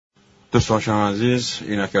دوستان عزیز،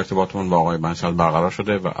 اینک ارتباطمون با آقای بنیصدر برقرار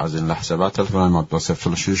شده و از این لحظه بعد تلفن ما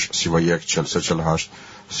 2046 31 43 48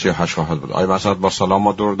 38 خواهد بود. آقای بنیصدر، با سلام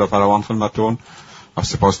و درود فراوان خدمتتون و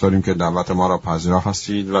سپاس داریم که دعوت ما را پذیرا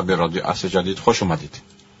هستید و به رادیو عصر جدید خوش اومدید.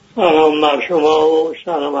 سلام بر شما و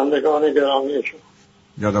شنوندگان گرامی شما.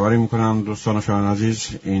 یادآوری میکنم دوستان شما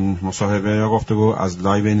عزیز، این مصاحبه یا گفتگو از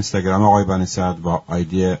لایو اینستاگرام آقای بنیصدر با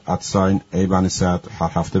آیدی @بنیصدر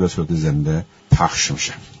هر هفته به صورت زنده پخش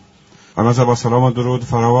میشه. اما با سلام و درود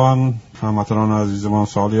فراوان هموطنان عزیزمان،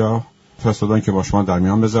 سوالیا فرستادن که با شما در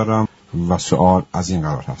میان بذارم و سوال از این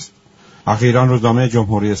قرار هست. اخیراً روزنامه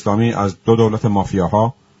جمهوری اسلامی از دو دولت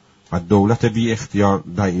مافیاها و دولت بی اختیار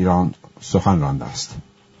در ایران سخن رانده است.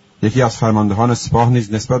 یکی از فرماندهان سپاه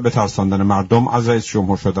نیز نسبت به ترساندن مردم از رئیس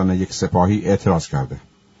جمهور شدن یک سپاهی اعتراض کرده.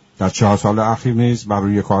 در 4 سال اخیر نیز بر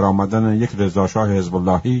روی کار آمدن یک رضاشاه حزب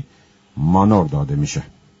اللهی مانور داده میشه.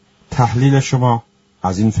 تحلیل شما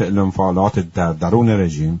از این فعل و فعالات در درون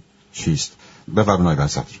رژیم چیست؟ بفرمایید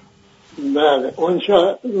بنیصدر. بله،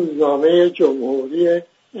 اونجا روزنامه جمهوری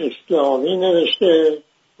اسلامی نوشته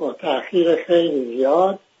با تأخیر خیلی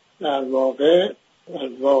زیاد در واقع از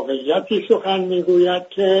واقعیتی سخن میگوید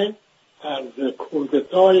که از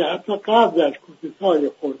کودتای حتی قبل از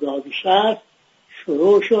کودتای خرداد 60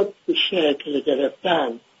 شروع شد به شکل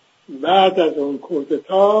گرفتن. بعد از اون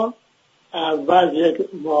کودتا اول یک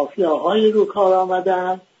مافیاهایی رو کار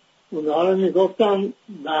آمدن، اونها رو میگفتن،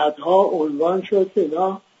 بعدها عنوان شد که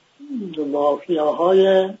اینا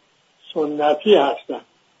مافیاهای سنتی هستن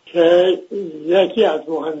که یکی از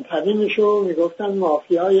مهمترینشو میگفتن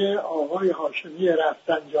مافیای آقای هاشمی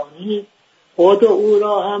رفسنجانی، خود او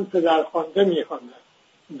را هم پدرخوانده میخواندن.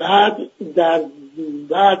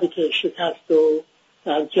 بعد که شکست و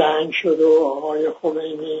در جنگ شد و آقای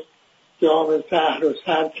خمینی جام زهر و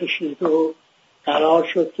سر کشید و قرار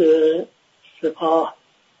شد که سپاه،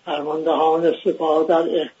 فرماندهان سپاه در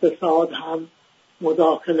اقتصاد هم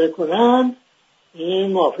مداخله کنند،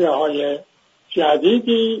 این مافیاهای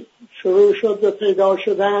جدیدی شروع شد به پیدا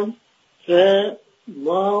شدن که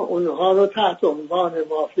ما اونها رو تحت عنوان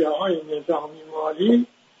مافیاهای نظامی مالی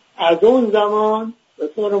از اون زمان به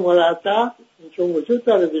طور مرتب، چون وجود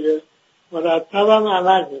داره دیگه، مرتب هم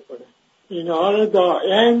عمل میکنه. اینها رو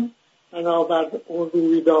دائم بنابر اون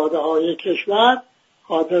رویدادهای کشور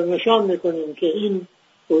خاطر نشان میکنیم که این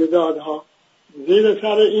رویدادها زیر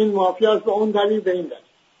سر این مافیاست به اون دلیل به این دلیل.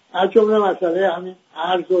 از جمله مسئله همین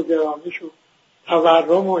ارز و گرامیش و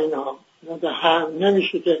تورم و اینها هم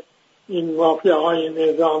نمیشه که این مافیاهای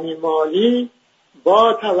نظامی مالی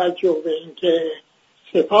با توجه به اینکه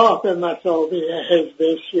سپاه به مثابه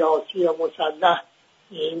حزب سیاسی و مسلح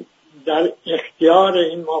این در اختیار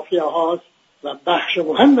این مافیاهاست و بخش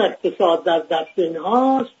مهم اقتصاد در دست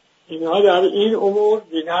اینهاست، اینها در این امور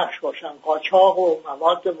بی‌نقش باشن. قاچاق و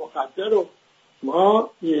مواد مخدر و ما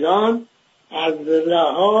ایران از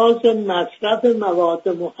لحاظ مصرف مواد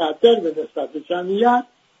مخدر به نسبت جمعیت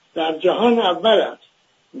در جهان اول است.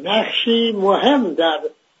 نقشی مهم در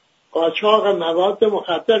قاچاق مواد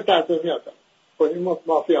مخدر در دنیا دارد. خب این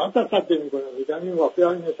مافیاها تصدی میکنه، این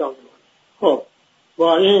مافیاهای نظامی. خب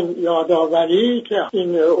با این یادآوری که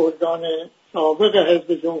این ارگان سابق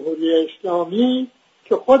حزب جمهوری اسلامی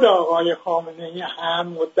که خود آقای خامنه‌ای هم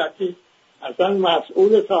مدتی اصلا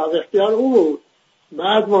مسئول صاحب اختیار او بود،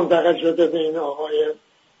 بعد منتقل شده به این آقای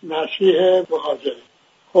مسیح مهاجری.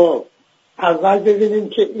 خب اول ببینیم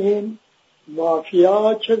که این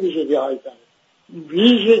مافیا چه ویژگی هایی داره.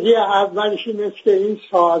 ویژگی اولش این است که این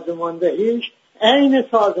سازماندهیش عین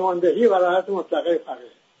سازماندهی ولایت مطلقه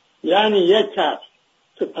فقیه، یعنی یک کس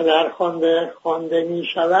که پدرخوانده خوانده می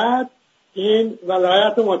شود این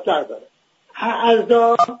ولایت مطلق داره.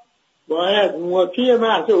 اعضا باید مطیع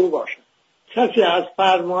محض او باشد. کسی از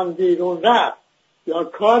فرمان بیرون رفت یا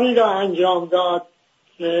کاری را انجام داد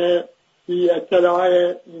که بی اطلاع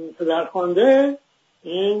این پدرخوانده،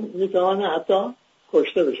 این میتوانه حتی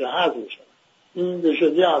کشته بشه، حذف بشه. این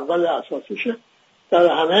ویژگی اول اساسیشه. در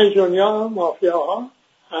همه دنیا مافیاها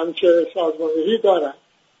همچه سازماندهی دارن.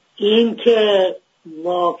 این که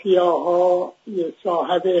مافیاها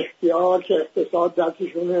صاحب اختیار که اقتصاد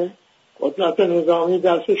دستشونه، قدرت نظامی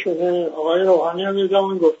دستشونه، آقای روحانی هم یه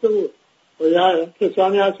زمان گفته بود یا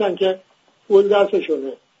کسانی هستن که پول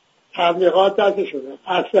دستشونه، تبلیغات دستشونه،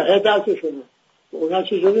 اسلحه دستشونه، اونا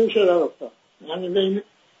چجوری میشه در افتاد؟ یعنی به این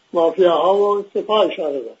مافیاها و سپاه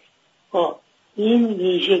اشاره داشت. این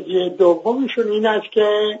ویژگی دومشون این است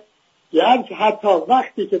که یعنی حتی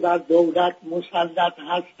وقتی که بر دولت مسلط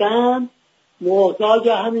هستن محتاج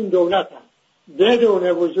همین دولت هم. بدون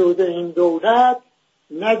وجود این دولت،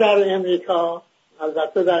 نه در امریکا،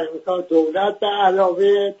 البته در امریکا دولت به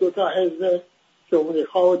علاوه 2 حزب جمهوری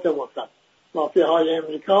خواه و دموکرات. مافیاهای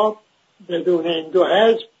امریکا بدون این دو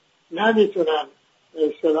حزب نمیتونن به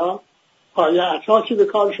اصطلاح پایه اساسی به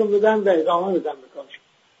کارشون بدن و ادامه بدن به کارشون.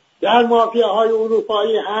 در مافیاهای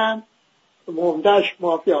اروپایی هم مهمتش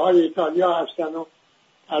مافیاهای ایتالیا هستن و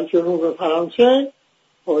در جنوب فرانسه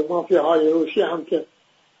و مافیاهای روسی هم که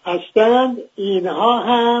هستند. اینها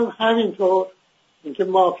هم همینطور. اینکه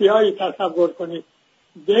مافیایی تصور کنید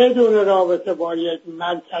بدون رابطه با یک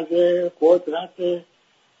مرکز قدرت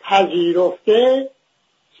پذیرفته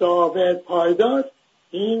ثابت پایدار،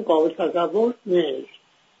 این قابل تصور نیست.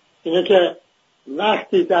 اینه که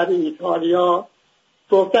وقتی در ایتالیا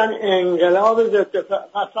گفتن انقلاب ضد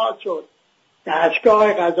فساد شد،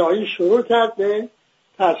 دستگاه قضایی شروع کرد به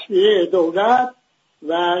تصفیه دولت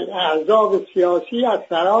و احزاب سیاسی از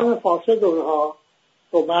سران فاسد اونها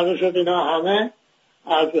و بعد شد اینا همه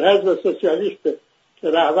از حزب سوسیالیست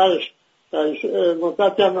که رهبرش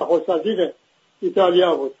مدتی هم نخست وزیر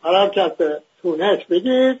ایتالیا بود فرار کرد به تونس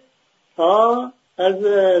بگیر تا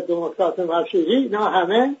حزب دموکرات مسیحی، اینا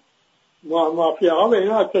همه مافیاها به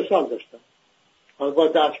اینا اتصال داشتن با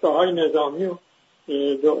دستگاه های نظامی و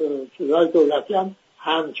چیزهای دولتی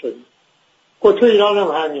هم شدیم. تو ایران هم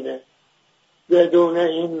همینه. بدون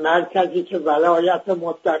این مرکزی که ولایت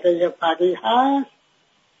مطلقه فقیه هست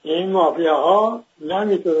این مافیاها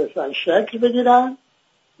نمیتونستن شکل بگیرن،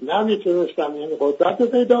 نمیتونستن این قدرت رو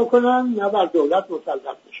پیدا کنن، نه بر دولت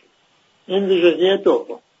مسلط بشن. این ویژگی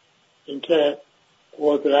دوم. اینکه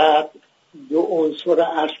قدرت دو عنصر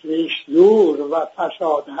اصلیش زور و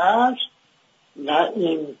فساد هست، نه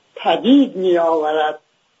این پدید می آورد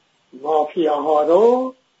مافیاها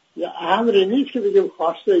رو. یه امری نیست که بگیم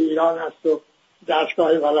خواست ایران است و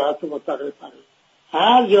دستگاه ولایت مطلقه فقیه.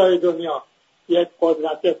 هر جای دنیا یک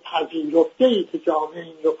قدرت پذیرفته ای که جامعه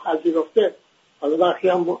این رو پذیرفته، حالا بخشی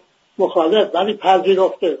هم مخالف ولی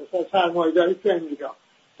پذیرفته، مثلا سرمایه‌داری تو امریکا،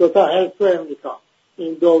 دو تا حزب تو امریکا،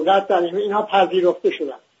 این دولت در اینها پذیرفته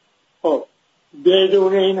شدن. خب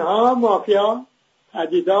بدون اینها مافیا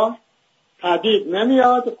پدید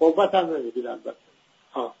نمیاد، قوت هم نمیگیرن.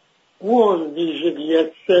 اون ویژگی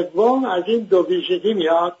سوم از این دو ویژگی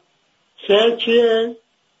میاد که چیه؟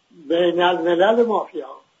 بین الملل مافیا.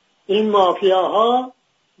 این مافیاها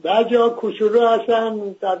در جا کوچولو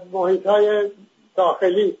هستن، در محیط‌های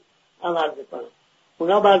داخلی عمل میکنن.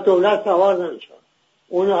 اونا بر دولت سوار نمیشن.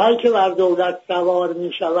 اونهایی که بر دولت سوار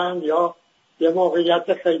میشوند یا یه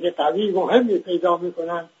موقعیت خیلی قوی مهمی پیدا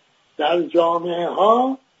میکنن در جامعه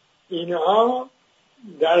ها، اینها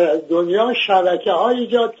در دنیا شبکه ها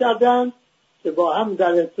ایجاد کردن که با هم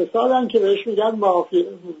در اتصالن که بهش میگن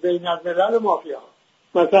بین الملل مافیا.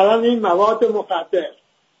 مثلا این مواد مخدر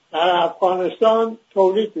در افغانستان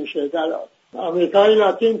تولید میشه، در آمریکای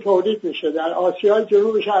لاتین تولید میشه، در آسیای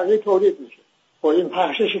جنوب شرقی تولید میشه. خب این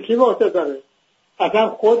پخشش کی به عهده داره؟ اصلا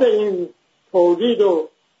خود این تولید و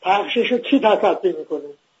پخشش رو کی تصدی میکنه؟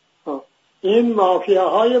 این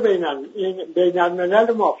مافیاهای بین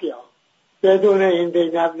الملل مافیا. بدون این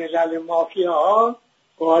بین الملل مافیاها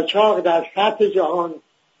قاچاق در سطح جهان،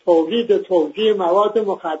 تولید و توزیع مواد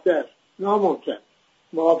مخدر ناممکن.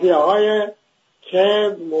 مافیاهای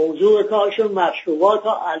که موضوع کارشون مشروبات و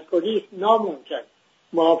الکلی ناممکن.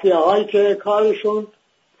 مافیاهایی که کارشون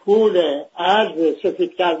پول، ارز،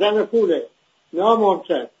 سفید کردن پول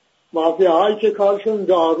ناممکن. مافیاهایی که کارشون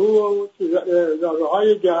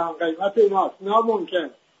داروهای گران قیمت ایناست ناممکن.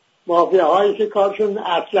 مافیاهایی که کارشون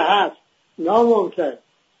اسلحه است ناممکن.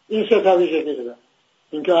 این سه تا ویژگی دارن.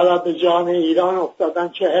 اینکه حالا به جامعه ایران افتادن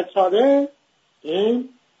 40 ساله، این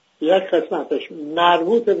یک قسمتش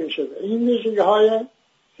مربوط میشه به این ویژگی‌های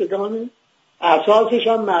سگانی، اساسش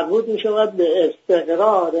هم مربوط میشود به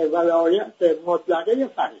استقرار ولایت مطلقه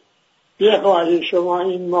فقیه. بخواهید شما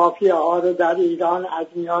این مافیاها رو در ایران از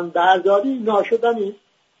میان برداری، ناشدنی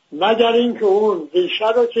مگر اینکه اون ریشه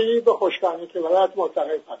رو چیزی به خشکانی که ولایت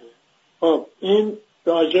مطلقه فقیه. خب این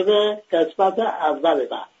راجب قسمت اول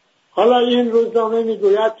بحث. حالا این روزنامه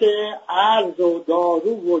میگوید که ارز و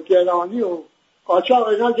دارو و گرانی و قاچاق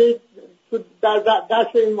اینا در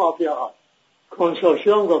دست این مافیاها.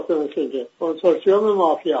 کنسورسیوم گفته میشه، کنسورسیوم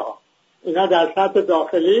مافیاها. اینا در سطح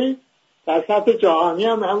داخلی، در سطح جهانی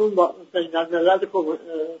هم همون بین الملل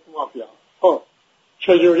مافیا. خب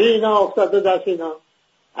چجوری اینا افتاده دست اینا؟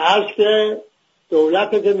 ارز که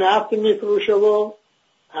دولت که نفت میفروشه و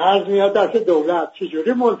ارز میاد دست دولت،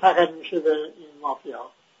 چجوری منتقل میشه به این مافیا؟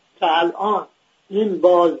 که الان این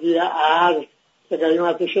بازی ارز که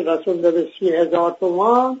قیمتش رسونده به 30,000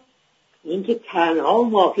 تومان، این که تنها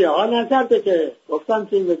مافیاها نکرده که گفتن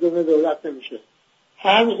که این بدون دولت نمیشه،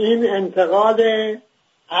 هم این انتقال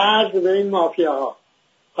ارز به این مافیاها.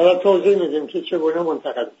 حالا توضیح میدیم که چگونه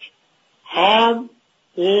منتقل میشه. هم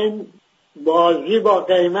این بازی با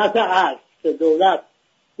قیمت ارز که دولت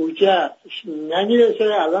بودجه نمیرسه،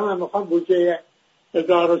 الان هم میخوان بودجه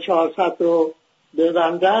 1400 رو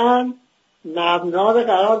ببندن، مبنا رو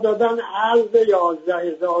قرار دادن ارز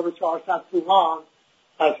 11400 تومان.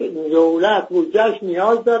 پس دولت بودجهش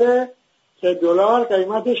نیاز داره که دلار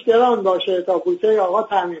قیمتش گران باشه تا بودجه آقا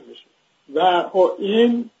تامین بشه. و خب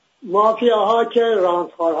این مافیاها که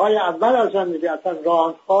راندخوارهای اول هستن دیگه، اصلا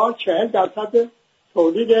راندخوار 40%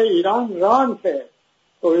 تولید ایران رانته،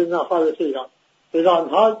 تولید ناخالص ایران.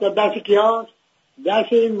 راندها دست کیاست؟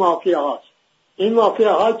 دست این مافیاهاست. این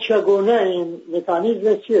مافیاها چگونه این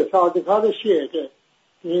مکانیزم چیه؟ سازوکارش چیه که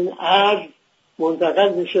این ارز منتقل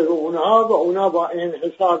میشه رو اونها و اونها با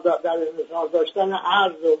انحصار در انحصار داشتن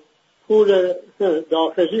ارز و پول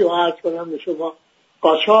داخلی و ارز کنم به شما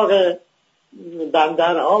قاچاق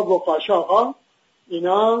بندرها و قاچاقها،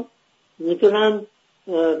 اینا میتونن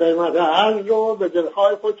قیمت ارز رو به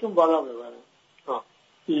دلخواه خودشون بالا ببرن.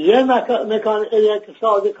 یک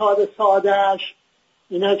سازوکار سادهش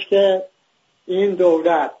اینه که این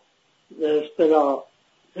دولت به اصطلاح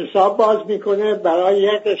حساب باز میکنه برای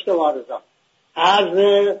یک قشر واردات،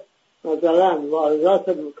 ارز مثلا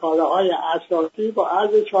واردات کالاهای اساسی با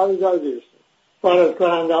ارز 4200. وارد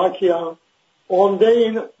کننده ها کیان؟ عمده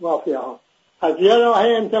این مافیاها. از یه راه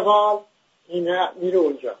انتقال اینا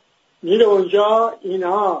میره اونجا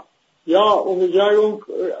اینها یا اونجای اون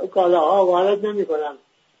کالاها وارد نمی کنن،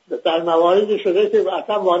 در مواردی شده که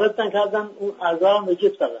اصلا وارد نکردن اون ارزها هم به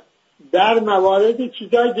جیب دارن، در مواردی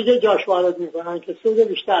چیزای دیگه جاش وارد میکنن که سود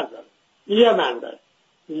بیشتر داره.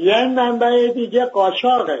 یه منبع دیگه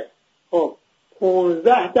قاچاقه. خب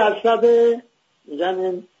 15% میگن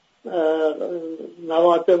این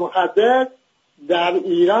مواد مخدر در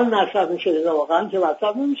ایران مصرف میشه، واقعا که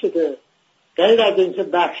مصرف نمیشه که غیر از اینکه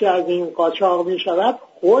بخشی از این قاچاق میشود،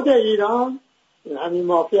 خود ایران همین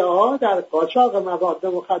مافیاها در قاچاق مواد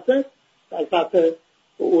مخدر در سطح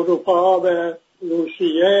اروپا به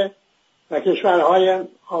روسیه و کشورهای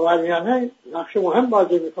خاورمیانه نقش مهم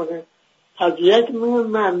بازی میکنه. از یک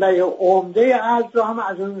منبع عمده ارز رو هم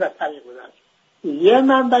از اون طریق بودن. یه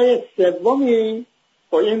منبع سومی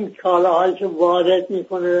با این کالاهایی که وارد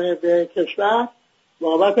میکنه به کشور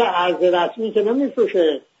بابت ارز رسمی که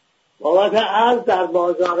نمیفروشه، بابت ارز در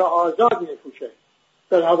بازار آزاد میفروشه.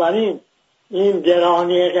 بنابراین این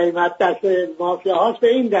گرانی قیمت دست مافیاهاست به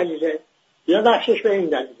این دلیله، یه بخشش به این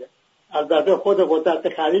دلیله. البته خود قدرت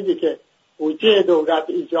خریدی که بودجه دولت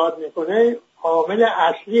ایجاد میکنه عامل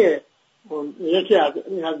اصلیه، یکی از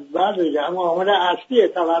بعضی هم عامل اصلی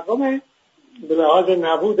تورم به لحاظ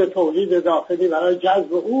نبود تولید داخلی برای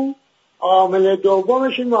جذب او. عامل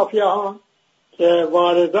دومش این مافیاها که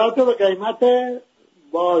واردات رو به قیمت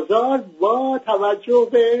بازار با توجه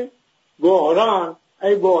به بحران،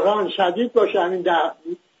 ای بحران شدید باشه، همین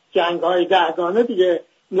جنگ‌های دهگانه دیگه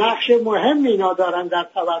نقش مهمی اینا دارن در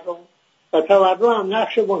تورم و تورم هم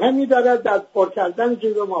نقش مهمی دارد در پر کردن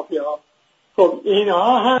جیب مافیاها. خب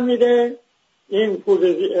اینها هم میره این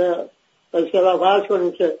پول اصطلاح فرض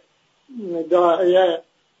کنیم که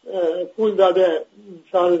پول داده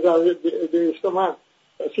 4200 تومان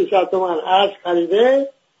 300 تومان ارز خریده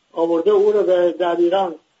آورده او رو در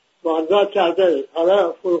ایران واردات کرده،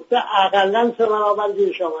 حالا فروخته اقلا 3 برابر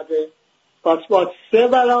گیرش آمده. پس با 3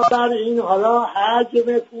 برابر این حالا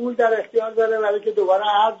حجم پول در اختیار داره برای که دوباره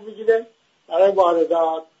ارز بگیره برای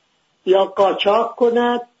واردات یا قاچاق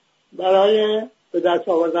کند برای به دست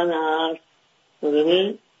آوردن ارز.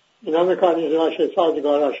 می‌دونی اینا مکانیزماشه،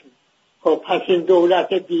 سازگاراشه. خب پس این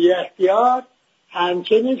دولت بی اختیار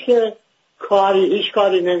همچنین که هیچ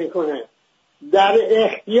کاری نمیکنه، در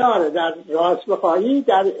اختیار، در راست بخواهی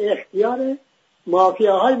در اختیار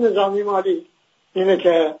مافیاهای نظامی مالی. اینه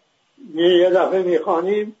که یه دفعه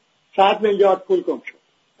میخوانیم 100 میلیارد پول گم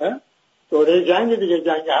شد. دوره جنگ دیگه،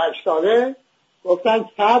 جنگ 8 ساله، گفتن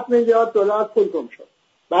 100 میلیارد دلار پول گم شد.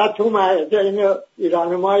 بعد تو این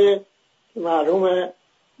ایرانمای مرحوم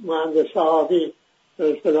مهندس صحابی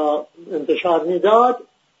انتشار میداد،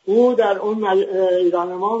 او در اون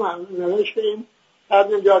ایرانما نوشت این 100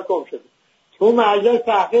 میلیارد گم شد. تو مجلس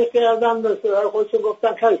تحقیق کردن به صورت خودشون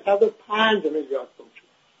گفتن خیلی 105 میلیارد گم شد.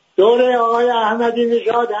 دوره آقای احمدی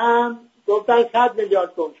نژاد هم گفتن 100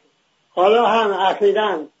 میلیارد گم شد. حالا هم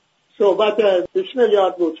اخیراً صحبت 20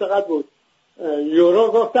 میلیارد بود، چقدر بود یورو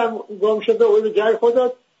گفتن گم شده. او جای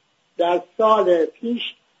خودت در سال پیش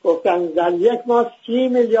گفتن در یک ماه 30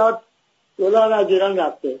 میلیارد دلار از ایران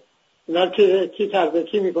رفته. اینا کی کرده؟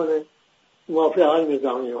 کی میکنه؟ مافیاهای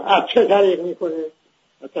نظامی. از چه طریق میکنه؟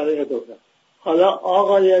 از طریق دولت. حالا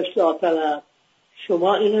آقای اصلاح طلب،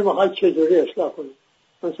 شما اینو میخواید چجوری اصلاح کنید؟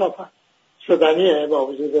 انصافا شدنیه با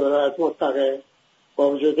وجود ولایت مطلقه، با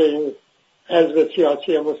وجود این حزب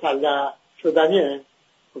سیاسی مسلح شدنیه.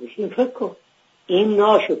 این فکر کن این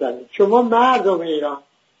ناشدنی. شما مردم ایران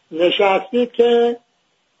نشستید که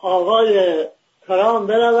آقای ترامپ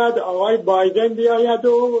برود، آقای بایدن بیاید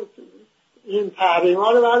و این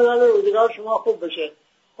تحریم‌ها رو برداره، روزگار شما خوب بشه.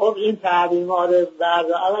 خب این تحریم‌ها رو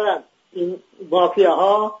برداره. اولا این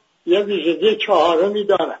مافیاها یه ویژگی چهارمی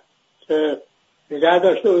دارن که نگه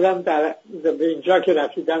داشته بودم به اینجا که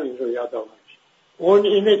رسیدم این رو یاد آمد. اون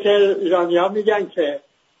اینه که ایرانی‌ها میگن که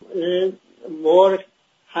این مرغ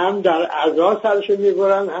هم در عزا سرشو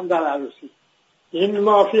میبرن هم در عروسی. این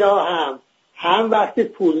مافیا هم وقتی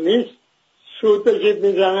پول نیست سود به جیب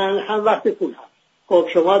میزنن، هم وقتی پول هست. خب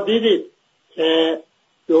شما دیدید که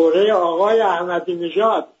دوره آقای احمدی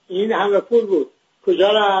نژاد این همه پول بود، کجا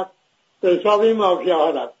رفت؟ به حساب این مافیاها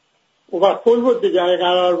رفت. اون وقت پول بود دیگه،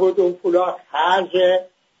 قرار بود اون پولا خرج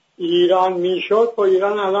ایران میشد، خب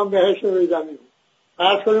ایران الان بهش روی زمین بود.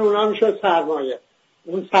 فرض کنیم اونا میشد سرمایه.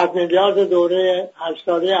 اون 100 میلیارد دوره 8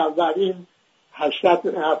 ساله اول، این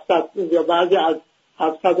 700 یا بعضی از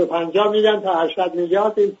 750 میدن تا 800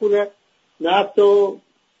 میلیارد این پول نفت و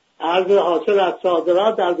ارز حاصل از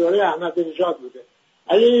صادرات در دوره احمدی نژاد بوده.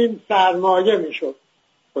 اگه این سرمایه میشد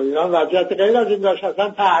خب ایران وضعیت غیر از این داشت، اصلا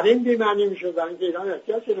تحریم بی‌معنی میشد، برای اینکه ایران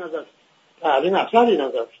احتیاجی نداشت، تحریم اثری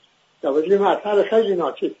نداشت، در وجه مسئله خیلی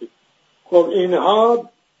ناچیزی. خب اینها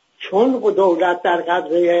چون دولت در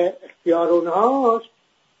قدر اختیار اونهاست،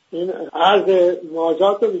 این ارز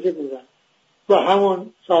موازات رو میشه بودن و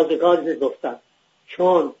همون سازگاری که گفتن،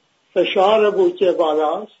 چون فشار بودجه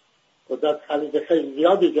بالاست، قدرت خرید خیلی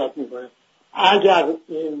زیاد ایجاد میکنه. اگر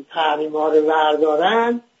این تحریم‌ها رو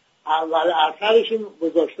بردارن، اول اثرش این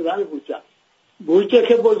بزرگ شدن بودجه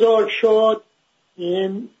که بزرگ شد،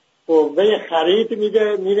 این قوه خرید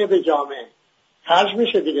میره به جامعه، خرج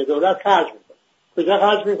میشه دیگه. دولت خرج میکنه. کجا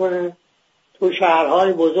خرج میکنه؟ تو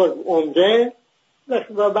شهرهای بزرگ عمده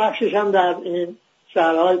و بخشش هم در این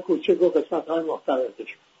شهرهای کوچک و قسمت‌های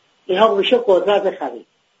مختلفش. اینا میشه قدرت خرید.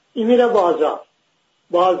 این میره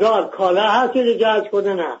بازار کالا هست که جذب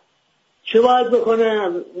کنه، نه چی باید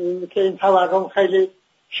بکنه که این تورم خیلی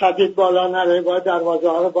شدید بالا نره؟ باید دروازه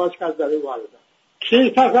ها رو باز کرد برای واردات.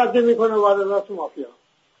 کی تصدی میکنه؟ واردات مافیا.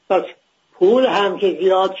 پس پول هم که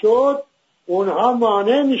زیاد شد، اونها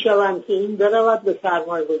مانع میشوند که این برود به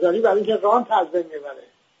سرمایه گذاری، برای اینکه رانت از بین میبره.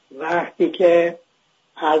 وقتی که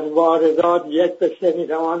از واردات 1/3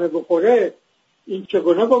 میتوانه بخوره، این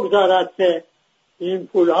چگونه بگذارد که این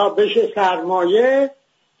پولها بشه سرمایه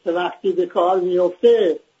که وقتی به کار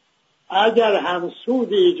میفته اگر هم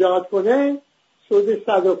سود ایجاد کنه، سود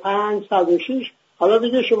 105 106، حالا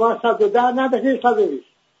دیگه شما 110 ندهید 120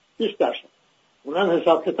 اونم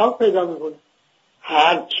حساب کتاب پیدا میکنه.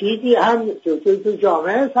 هر چیزی هم تو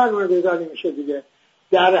جامعه سرمایه گذاری میشه دیگه،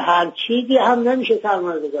 در هر چیزی هم نمیشه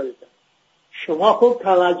سرمایه گذاری کرد. شما خوب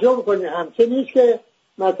توجه بکنید، همچه نیست که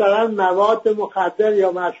مثلا مواد مخدر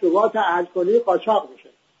یا مشروبات الکلی قاچاق میشه،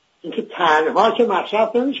 اینکه تنها که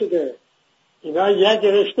مصرف نمیشه، اینا یک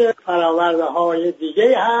رشته فراورده های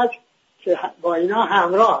دیگه هست که با اینا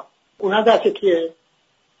همراه. اونا دست کیه؟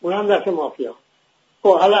 اونا دست مافیا.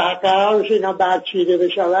 خب حالا قرار بشه اینا بعد چیده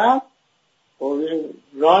بشود، خب این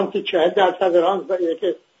رانت 40% رانت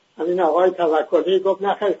که همین آقای توکلی گفت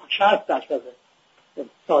نه خیلی 60%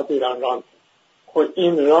 اقتصاد ایران رانت. خب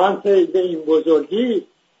این رانت به این بزرگی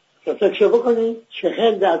فکر بکنید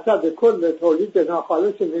 40% کل تولید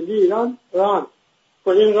ناخالص ملی ایران رانت. خب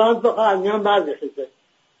این رانت بخواه از میان برخیزه،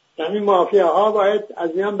 یعنی مافیاها باید از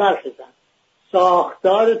میان برخیزن،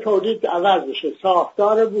 ساختار تولید عوض بشه،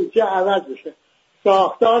 ساختار بودجه عوض بشه،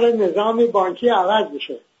 ساختار نظام بانکی عوض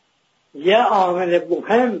بشه. یه عامل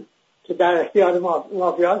مهم که در اختیار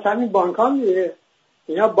مافیاها همین بانک‌ها میره.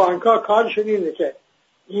 اینا بانک‌ها کارشون اینه که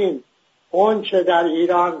این اون چه در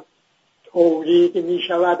ایران تولید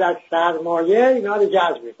میشود از سرمایه، اینا رو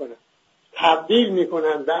جذب میکنن، تبدیل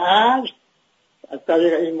میکنن به ارز. از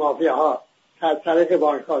طریق این مافیاها از طریق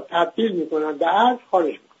بانک‌ها تبدیل میکنن به ارز،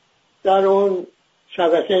 خارج میکنن، در اون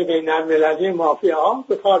شبکه بین المللی مافیاها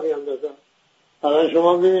به کار میاندازن. حالا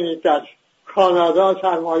شما ببینید در کانادا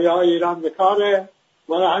سرمایه های ایران به کاره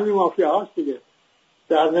مال همین مافیا هاست دیگه،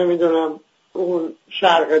 در نمیدونم اون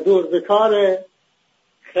شرق دور به کاره،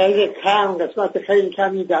 خیلی کم، قسمت خیلی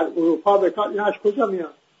کمی در اروپا به کار. اینا از کجا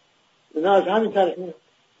میاد؟ اینا از همین طرف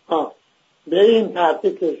میاد. به این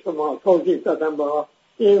ترتیب که شما توضیح دادم با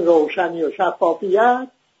این روشنی و شفافیت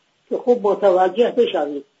که خوب متوجه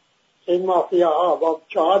بشوید این مافیاها با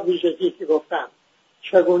 4 ویژگی که گفتم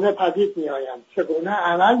چگونه پدید میآیند، چگونه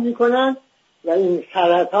عمل میکنند و این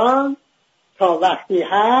سرطان تا وقتی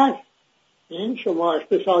هست این شما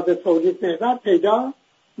اقتصاد تولید محور پیدا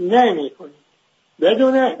نمی کنید.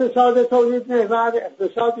 بدون اقتصاد تولید محور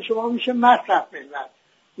اقتصاد شما میشه مصرف محور،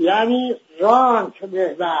 یعنی رانت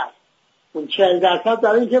محور. اون 40%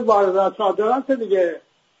 برای اینکه واردات صادرات دیگه.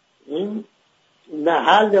 این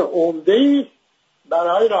محل عمده است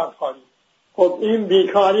برای رانتخواری. خب این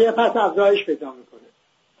بیکاری پس افزایش پیدا میکنه،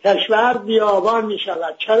 کشور بیابان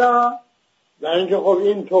میشود. چرا؟ برای اینکه خب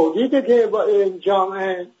این تولیده که با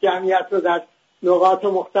جمعیت رو در نقاط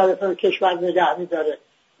مختلف کشور نگه میداره.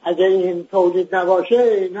 اگه این تولید نباشه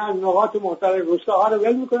اینا نقاط مختلف روستاها رو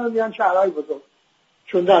ول میکنن میان شهرهای بزرگ،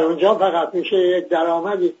 چون در اونجا فقط میشه یک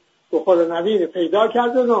درآمدی بخور نوید پیدا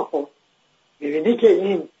کرد و نخور. میبینی که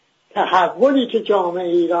این تحولی که جامعه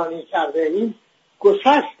ایرانی کرده، این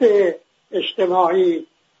گسست اجتماعی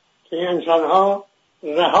که انسانها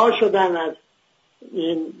رها شدن از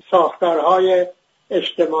این ساختارهای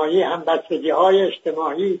اجتماعی، همبستگی‌های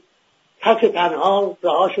اجتماعی، تک تنها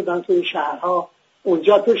رها شدن توی شهرها.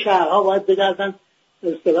 اونجا تو شهرها باید بگردن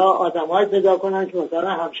اصطلاح آدم‌های پیدا کنن که مثلا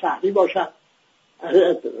همشهری باشن،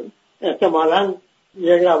 احتمالاً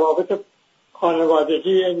یک روابط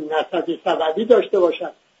خانوادگی نسبی سببی داشته باشن،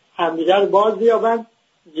 همدیگر باز بیابن،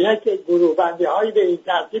 یک گروه بندی هایی به این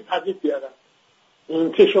ترتیب پدید بیارن.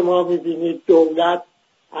 این که شما میبینید دولت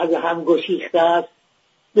از هم گسیخته است،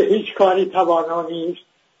 به هیچ کاری توانا نیست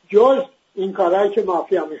جز این کارهایی که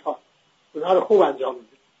مافیا میخواد، اونها رو خوب انجام میده.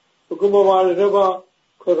 بگو مبارزه با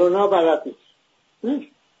کرونا بلد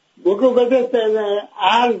نیست، بگو بده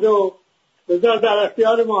ارز و بذار در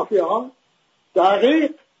اختیار مافیاها.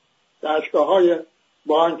 دقیق دستگاه‌های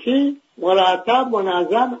بانکی مرتب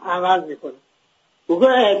منظم عمل میکنه. بگو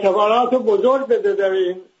اعتبارات بزرگ بده در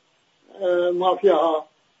این مافیاها.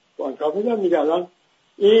 بانک‌ها میگن الان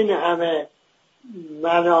این همه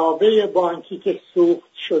منابع بانکی که سوخت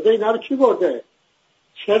شده اینا رو کی برده؟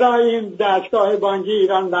 چرا این دستگاه بانکی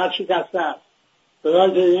ایران برشکسته است؟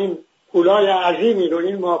 برای این پولای عظیمی رو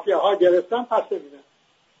این مافیاها گرفتن، پس میدن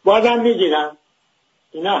بازم میگیرن.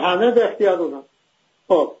 اینا همه به اختیار اونا.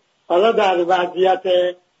 خب حالا در وضعیت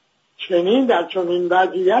چنین، در چنین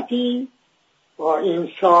وضعیتی با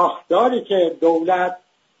این ساختاری که دولت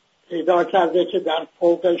پیدا کرده که در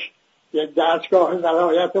فوقش یک دستگاه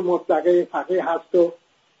ولایت مطلقه فقیه هست و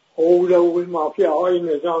حول اون مافیاهای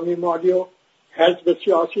نظامی مالی و حزب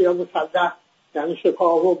سیاسی یا مسلح، یعنی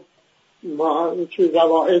سپاه و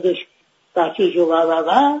زواهدش بسیج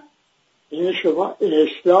و این شما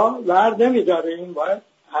اصلاح ورد نمیداره. این باید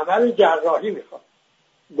عمل جراحی میخواد.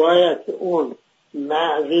 باید اون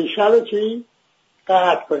ریشه رو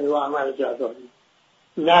قطع کنی و عمل جراحی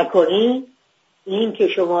نکنی. این که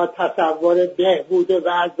شما تصور بهبود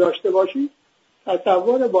وضع داشته باشی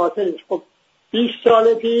تصور باطلیست. خب 20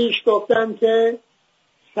 سال پیش گفتم که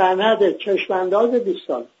سند چشمانداز 20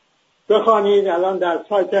 سال بخوانید، الان در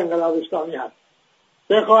سایت انقلاب اسلامی هست،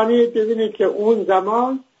 بخوانید ببینید که اون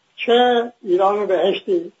زمان چه ایران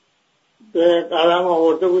بهشتی به قلم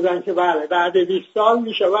آورده بودن که بله بعد 20 سال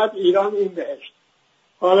می شود ایران این بهشت.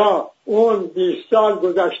 حالا اون 20 سال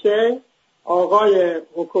گذشته، آقای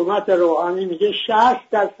حکومت روحانی میگه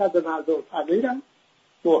 60% مردم فقیرن،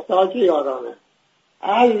 محتاج یارانه.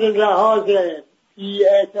 از لحاظ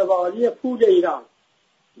بی‌اعتباری پول ایران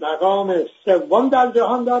مقام سوم در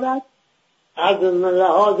جهان دارد، از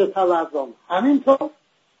لحاظ تورم همینطور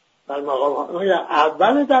در مقام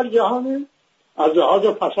اول در جهانه، از لحاظ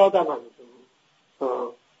فساد هم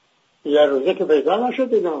همینطور. یه روزه که پیدا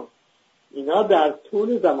نشد اینا در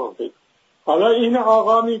طول زمان پیدا. حالا این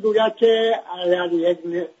آقا میگوید که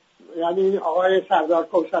یعنی این آقای سردار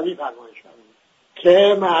کوثری فرمایش کرده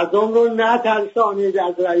که مردم رو نترسانید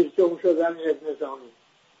از رئیس جمهور شدن نظامی.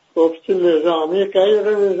 گفت نظامی غیر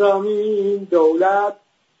نظامی، این دولت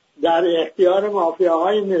در اختیار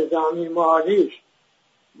مافیاهای نظامی مالیش.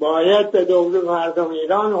 باید به دولت مردم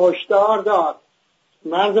ایران هشدار داد.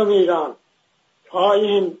 مردم ایران تا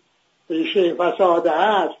این ریشه فساد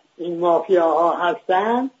هست، این مافیاها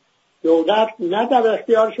هستن، دولت نه در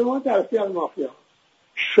اختیار شما، در اختیار مافیا.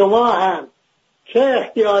 شما هم که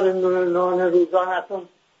اختیار نان روزانتون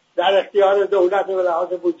در اختیار دولت و لحاظ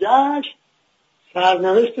بودجهش،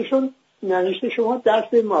 سرنوشتشون نوشته شما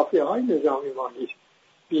دست مافیاهای نظامی مالی.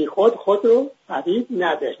 بی خود رو فریب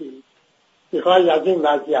ندهید. میخواید از این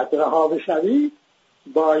وضعیت رها بشوید،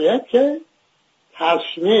 باید که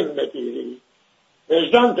تصمیم بگیرید،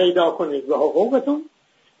 وجدان پیدا کنید به حقوقتون،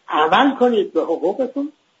 عمل کنید به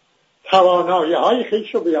حقوقتون، توانایی های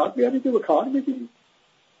خویش رو به یاد بیارید و به کار بگیرید.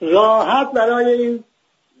 راحت برای این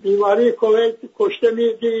بیماری کووید کشته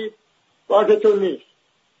میگید، باکتون نیست.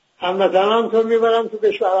 هموطنانتون میبرن تو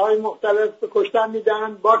کشورهای مختلف به کشتن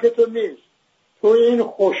میدن، باکتون نیست. تو این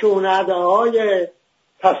خشونت‌های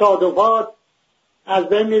تصادفات از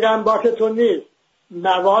بین میرن، باک تو نیست.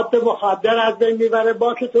 مواد مخدر از بین میبره،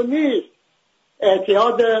 باک تو نیست.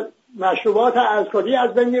 اعتیاد مشروبات الکلی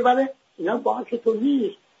از بین میبره، اینا باک تو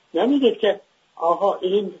نیست. نمیگید که آقا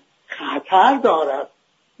این خطر دارد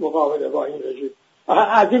مقابله با این رژیم.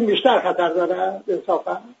 از این بیشتر خطر دارد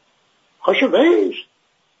انصافا؟ خوشو بیش.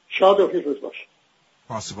 شاد و پیروز باشه.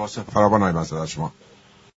 سپاس فراوان آقای بنیصدر شما.